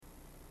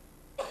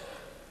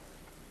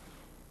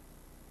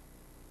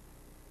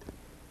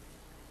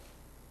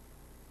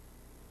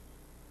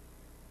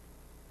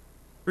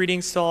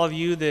Greetings to all of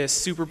you this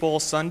Super Bowl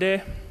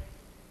Sunday.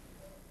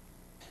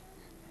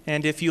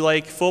 And if you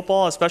like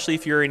football, especially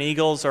if you're an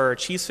Eagles or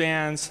Chiefs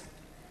fans,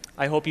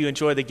 I hope you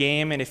enjoy the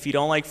game. And if you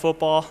don't like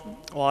football,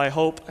 well, I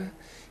hope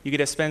you get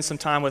to spend some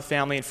time with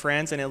family and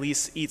friends and at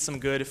least eat some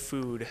good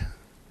food.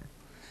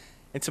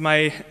 And to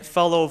my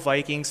fellow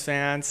Vikings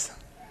fans,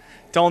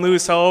 don't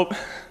lose hope.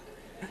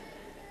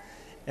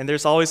 And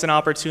there's always an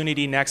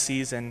opportunity next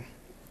season.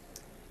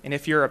 And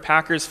if you're a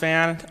Packers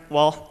fan,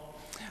 well,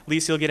 at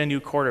least you'll get a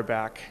new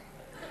quarterback.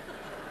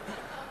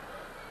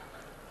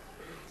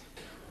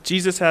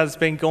 Jesus has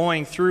been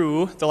going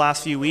through the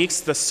last few weeks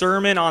the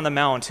Sermon on the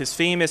Mount, his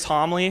famous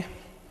homily.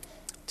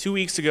 2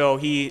 weeks ago,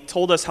 he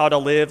told us how to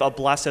live a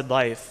blessed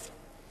life.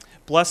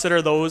 Blessed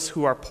are those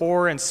who are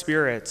poor in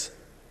spirit.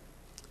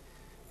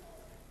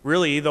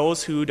 Really,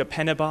 those who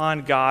depend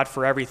upon God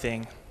for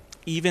everything,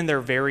 even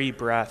their very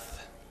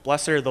breath.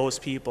 Blessed are those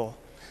people.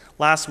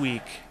 Last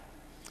week,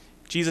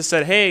 Jesus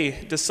said,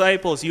 "Hey,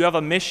 disciples, you have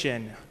a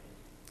mission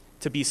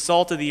to be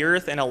salt of the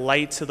earth and a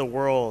light to the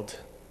world,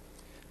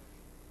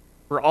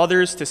 for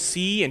others to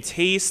see and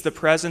taste the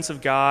presence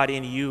of God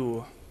in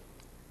you,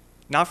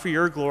 not for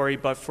your glory,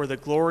 but for the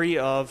glory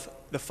of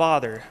the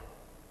Father."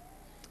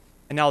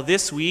 And now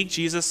this week,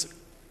 Jesus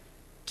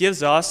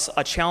gives us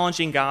a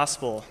challenging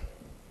gospel,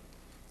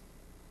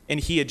 and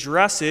he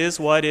addresses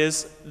what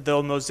is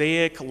the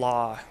Mosaic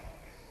law.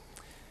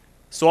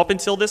 So up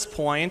until this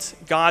point,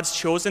 God's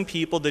chosen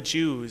people, the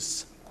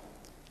Jews,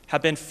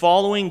 have been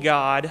following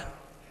God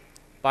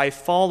by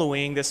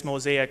following this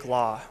Mosaic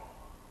law.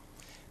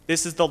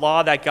 This is the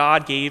law that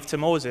God gave to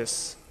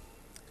Moses,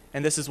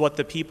 and this is what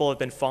the people have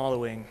been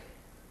following.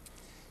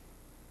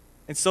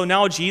 And so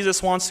now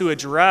Jesus wants to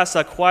address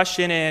a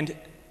question in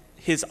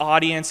his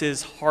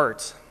audience's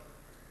heart.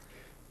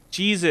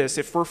 Jesus,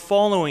 if we're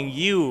following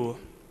you,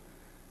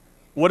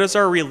 what is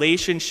our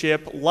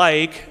relationship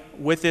like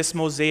with this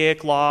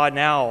Mosaic law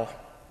now?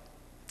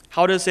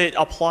 How does it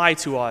apply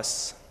to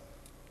us?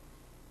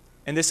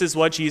 And this is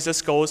what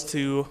Jesus goes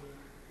to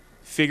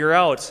figure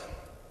out,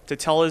 to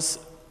tell his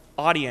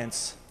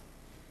audience.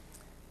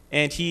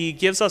 And he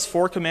gives us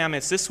 4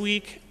 commandments this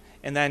week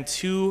and then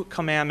 2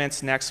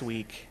 commandments next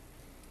week.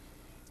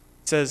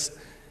 It says,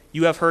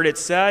 "You have heard it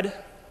said,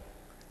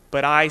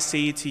 but I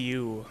say to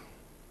you.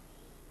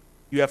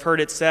 You have heard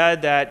it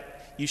said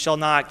that you shall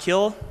not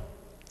kill,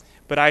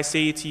 but I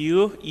say to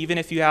you, even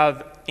if you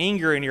have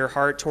anger in your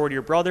heart toward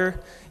your brother,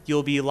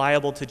 you'll be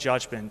liable to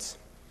judgment."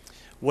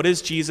 What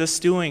is Jesus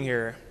doing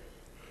here?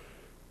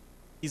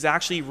 He's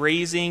actually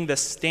raising the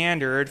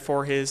standard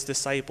for his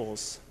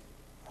disciples.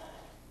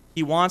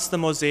 He wants the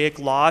Mosaic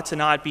law to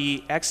not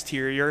be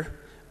exterior,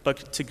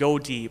 but to go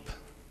deep,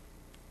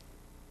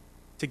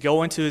 to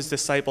go into his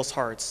disciples'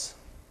 hearts.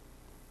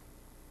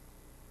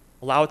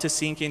 Allow it to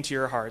sink into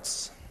your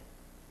hearts.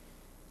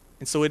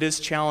 And so it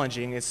is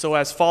challenging. And so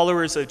as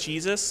followers of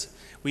Jesus,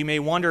 we may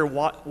wonder,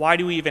 why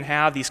do we even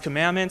have these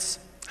commandments?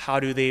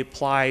 How do they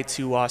apply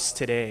to us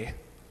today?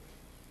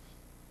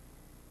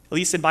 At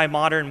least in my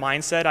modern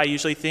mindset, I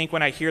usually think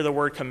when I hear the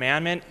word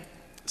commandment,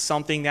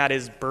 something that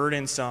is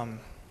burdensome,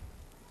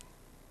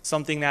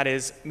 something that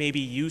is maybe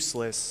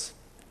useless,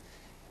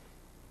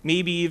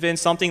 maybe even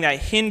something that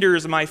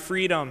hinders my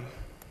freedom.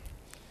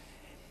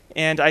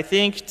 And I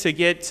think to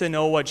get to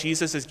know what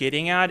Jesus is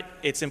getting at,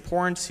 it's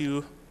important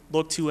to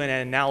look to an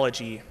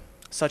analogy,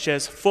 such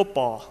as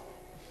football.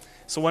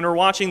 So when we're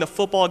watching the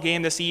football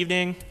game this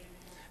evening,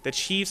 the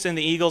Chiefs and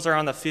the Eagles are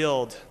on the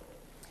field,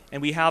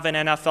 and we have an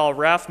NFL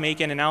ref make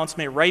an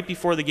announcement right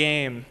before the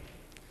game.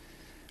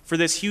 For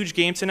this huge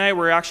game tonight,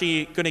 we're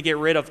actually going to get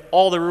rid of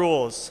all the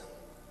rules.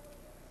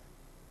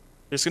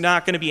 There's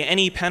not going to be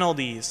any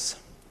penalties.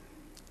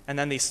 And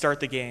then they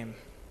start the game.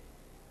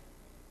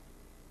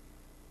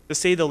 To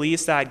say the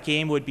least, that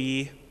game would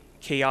be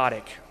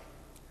chaotic.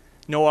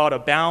 No out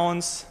of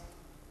bounds.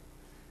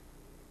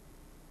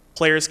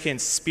 Players can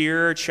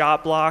spear,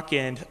 chop block,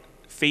 and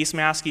face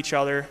mask each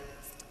other.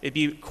 It'd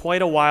be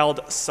quite a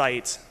wild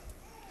sight.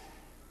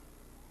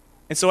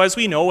 And so as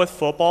we know with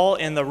football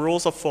and the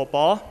rules of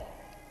football,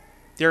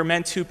 they're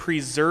meant to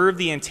preserve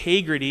the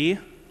integrity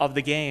of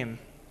the game.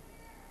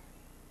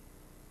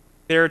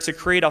 They're to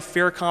create a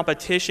fair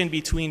competition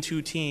between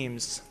 2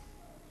 teams.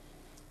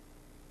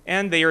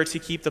 And they are to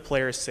keep the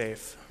players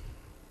safe.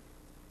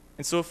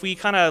 And so if we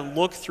kind of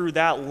look through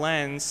that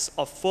lens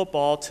of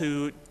football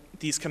to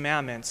these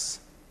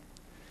commandments,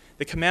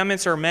 the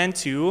commandments are meant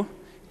to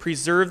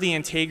preserve the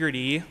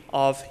integrity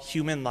of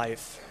human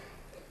life,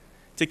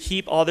 to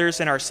keep others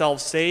and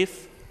ourselves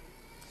safe.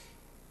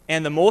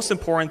 And the most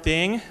important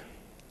thing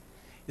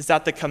is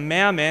that the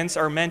commandments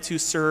are meant to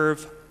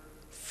serve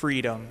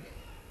freedom.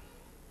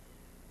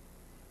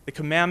 The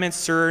commandments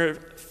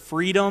serve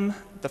freedom,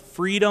 the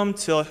freedom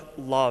to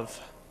love,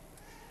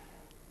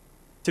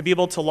 to be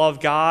able to love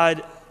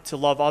God, to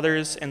love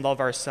others, and love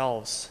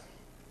ourselves.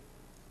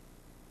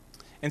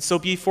 And so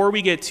before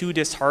we get too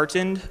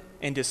disheartened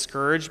and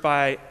discouraged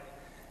by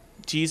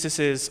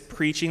Jesus'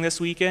 preaching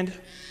this weekend,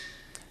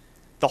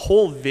 the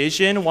whole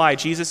vision why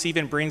Jesus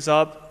even brings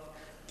up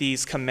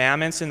these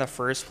commandments in the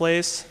first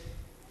place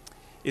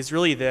is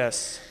really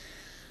this.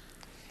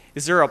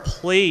 Is there a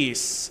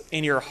place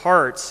in your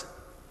heart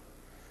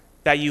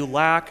that you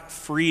lack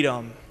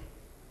freedom?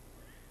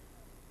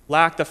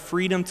 Lack the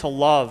freedom to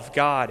love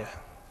God,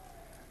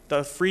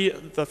 the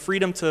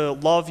freedom to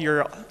love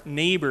your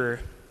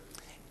neighbor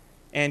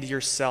and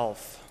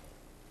yourself.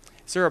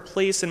 Is there a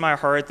place in my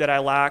heart that I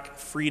lack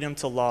freedom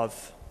to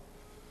love?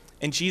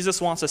 And Jesus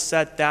wants to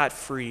set that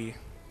free.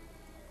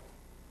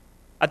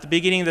 At the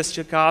beginning of this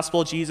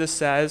gospel, Jesus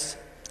says,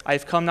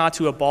 I've come not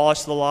to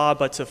abolish the law,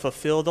 but to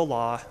fulfill the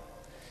law.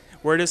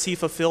 Where does he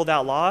fulfill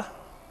that law?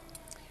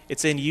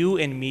 It's in you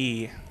and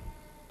me.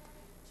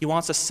 He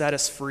wants to set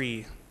us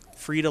free,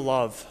 free to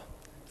love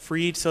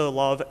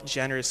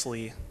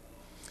generously.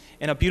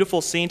 And a beautiful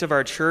saint of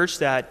our church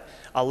that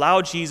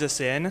allowed Jesus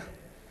in,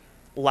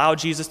 allowed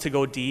Jesus to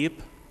go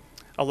deep,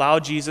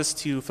 allowed Jesus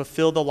to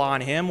fulfill the law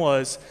in him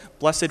was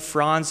Blessed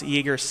Franz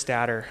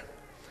Jägerstätter.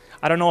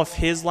 I don't know if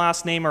his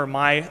last name or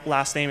my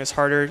last name is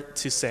harder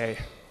to say.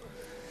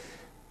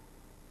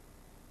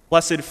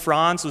 Blessed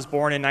Franz was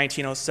born in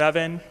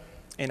 1907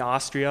 in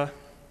Austria.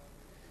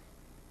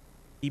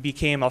 He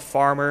became a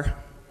farmer,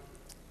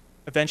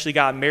 eventually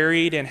got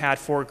married and had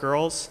 4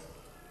 girls.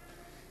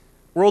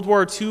 World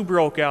War II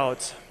broke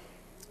out,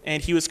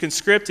 and he was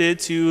conscripted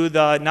to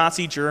the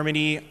Nazi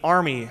Germany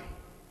army,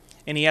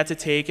 and he had to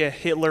take a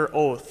Hitler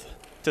oath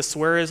to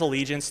swear his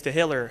allegiance to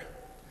Hitler.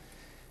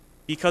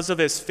 Because of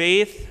his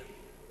faith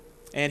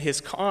and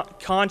his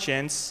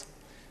conscience,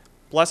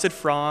 Blessed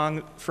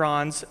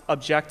Franz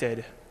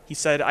objected. He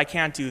said, I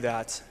can't do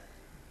that.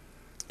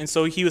 And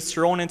so he was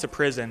thrown into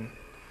prison.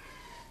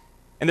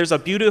 And there's a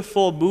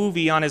beautiful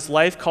movie on his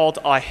life called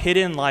A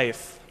Hidden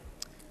Life.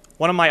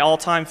 One of my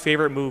all-time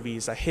favorite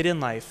movies, A Hidden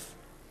Life.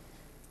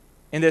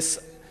 And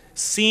this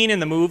scene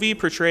in the movie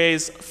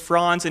portrays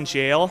Franz in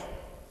jail.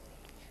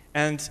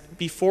 And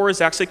before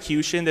his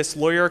execution, this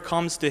lawyer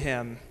comes to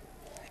him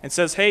and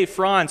says, hey,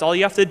 Franz, all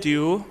you have to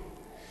do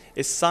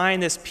is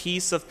sign this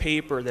piece of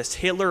paper, this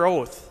Hitler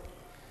oath.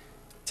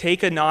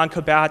 Take a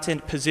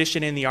non-combatant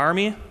position in the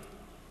army,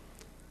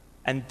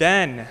 and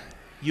then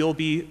you'll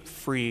be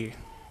free.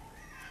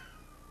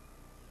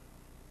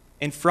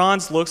 And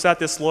Franz looks at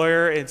this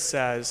lawyer and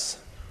says,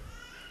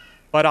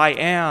 but I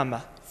am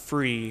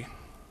free.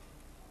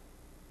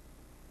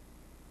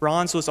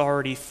 Franz was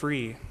already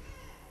free.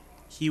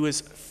 He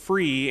was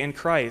free in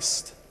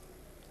Christ.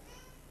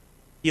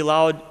 He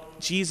allowed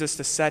Jesus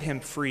to set him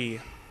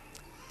free,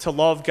 to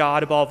love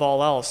God above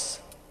all else,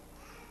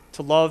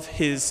 to love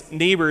his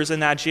neighbors in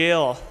that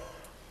jail,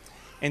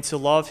 and to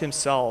love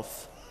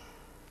himself.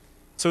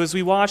 So as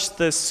we watch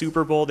the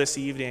Super Bowl this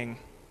evening,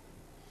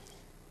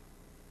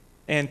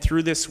 and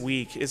through this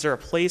week, is there a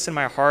place in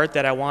my heart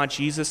that I want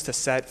Jesus to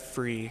set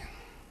free?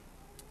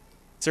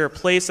 Is there a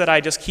place that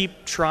I just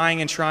keep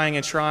trying and trying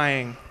and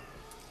trying,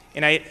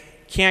 and I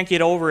can't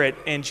get over it,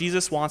 and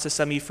Jesus wants to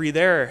set me free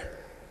there?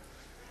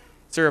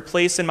 Is there a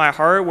place in my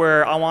heart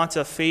where I want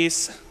to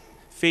face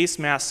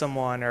mask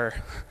someone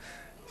or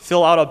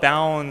fill out of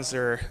bounds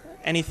or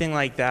anything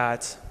like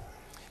that?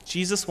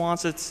 Jesus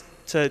wants us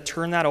to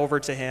turn that over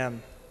to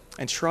him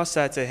and trust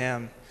that to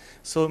him.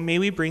 So may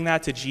we bring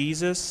that to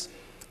Jesus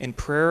in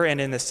prayer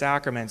and in the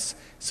sacraments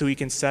so he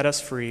can set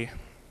us free.